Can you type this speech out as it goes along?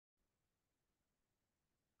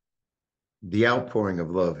The outpouring of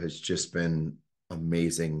love has just been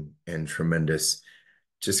amazing and tremendous.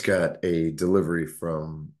 Just got a delivery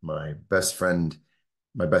from my best friends,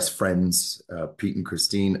 Pete and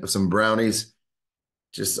Christine, of some brownies.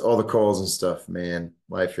 Just all the calls and stuff, man.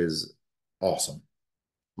 Life is awesome.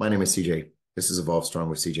 My name is CJ. This is Evolve Strong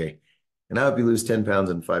with CJ. And I hope you lose 10 pounds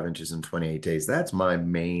and 5 inches in 28 days. That's my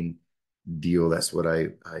main deal. That's what I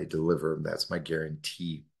deliver. That's my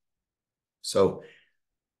guarantee. So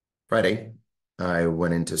Friday, I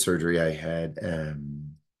went into surgery. I had a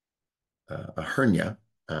hernia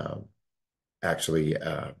uh, actually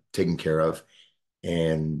taken care of,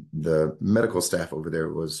 and the medical staff over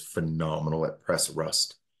there was phenomenal at press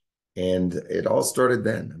rust. And it all started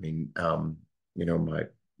then. I mean,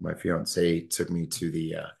 my fiance took me to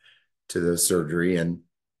the surgery, and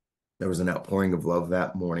there was an outpouring of love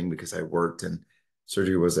that morning because I worked, and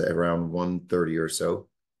surgery was at around 1:30 or so.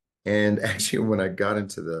 And actually, when I got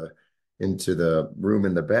into the room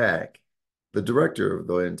in the back, the director of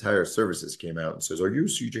the entire services came out and says, "Are you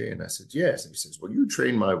CJ?" And I said, "Yes." And he says, "Well, you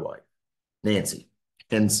trained my wife, Nancy."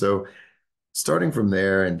 And so starting from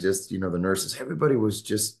there and just, the nurses, everybody was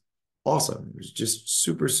just awesome. It was just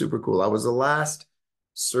super, super cool. I was the last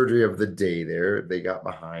surgery of the day there. They got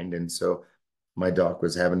behind. And so my doc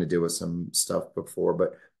was having to deal with some stuff before,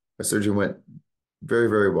 but the surgery went very,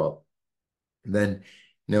 very well. And then,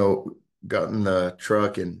 got in the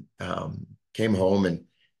truck and came home, and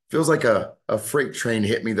feels like a freight train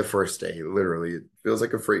hit me the first day. Literally, it feels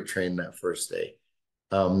like a freight train that first day.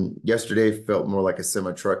 Yesterday felt more like a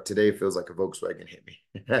semi truck. Today feels like a Volkswagen hit me.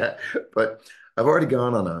 But I've already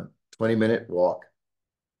gone on a 20-minute walk.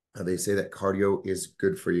 They say that cardio is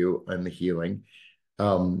good for you and the healing.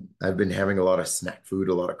 I've been having a lot of snack food,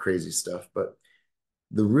 a lot of crazy stuff. But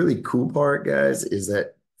the really cool part, guys, is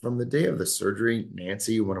that from the day of the surgery,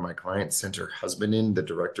 Nancy, one of my clients, sent her husband in, the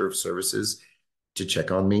director of services, to check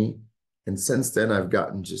on me. And since then, I've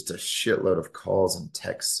gotten just a shitload of calls and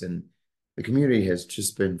texts, and the community has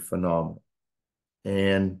just been phenomenal.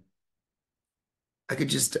 And I could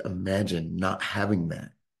just imagine not having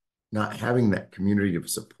that community of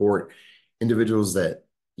support, individuals that,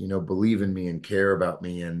 believe in me and care about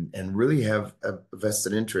me and really have a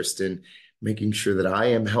vested interest in making sure that I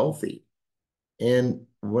am healthy. And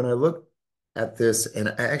when I look at this, and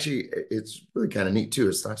I actually, it's really kind of neat too.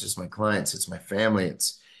 It's not just my clients, it's my family,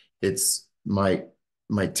 it's my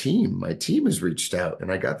team. My team has reached out,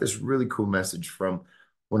 and I got this really cool message from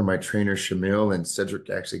one of my trainers, Shamil, and Cedric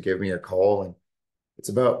actually gave me a call, and it's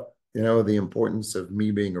about, the importance of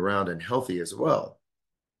me being around and healthy as well.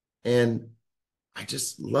 And I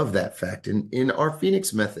just love that fact. And in our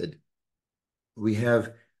Phoenix method, we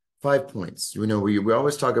have 5 points. We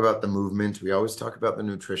always talk about the movement, we always talk about the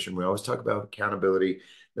nutrition, we always talk about accountability,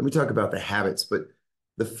 then we talk about the habits. But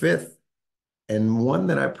the fifth, and one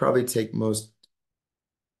that I probably take most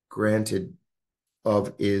granted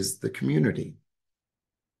of, is the community.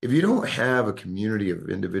 If you don't have a community of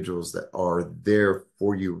individuals that are there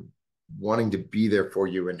for you, wanting to be there for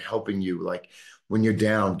you and helping you, like when you're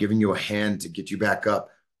down, giving you a hand to get you back up,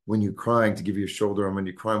 when you're crying, to give you a shoulder, and when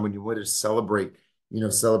you're crying, when you want to celebrate,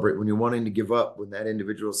 celebrate, when you're wanting to give up, when that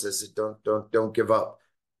individual says, don't give up,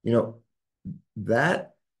 you know,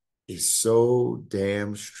 that is so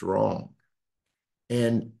damn strong.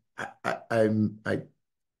 And I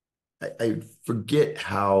forget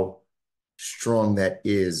how strong that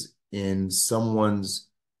is in someone's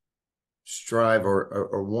strive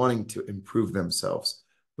or wanting to improve themselves.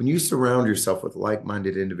 When you surround yourself with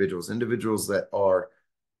like-minded individuals, individuals that are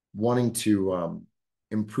wanting to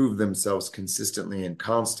improve themselves consistently and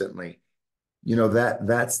constantly,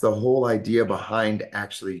 that's the whole idea behind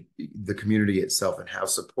actually the community itself, and how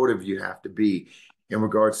supportive you have to be in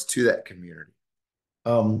regards to that community.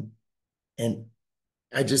 Um, and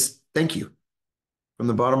I just thank you from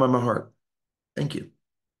the bottom of my heart. Thank you.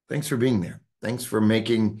 Thanks for being there. Thanks for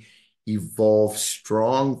making Evolve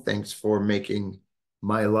strong. Thanks for making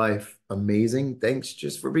my life amazing. Thanks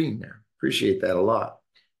just for being there. Appreciate that a lot.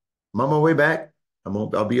 I'm on my way back.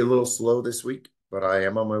 I'll be a little slow this week, but I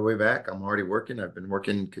am on my way back. I'm already working. I've been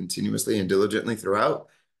working continuously and diligently throughout.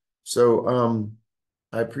 So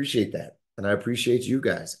I appreciate that. And I appreciate you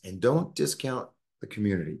guys. And don't discount the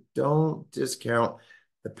community. Don't discount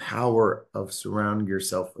the power of surrounding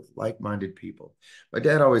yourself with like-minded people. My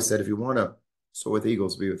dad always said, if you want to soar with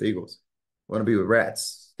eagles, be with eagles. Want to be with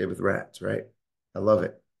rats, stay with rats, right? I love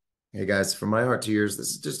it. Hey guys, from my heart to yours,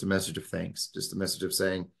 this is just a message of thanks, just a message of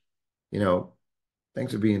saying, you know,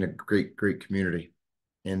 thanks for being a great, great community.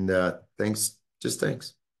 And thanks, just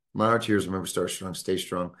thanks. My heart to yours, remember, start strong, stay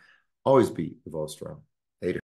strong, always be evolve strong.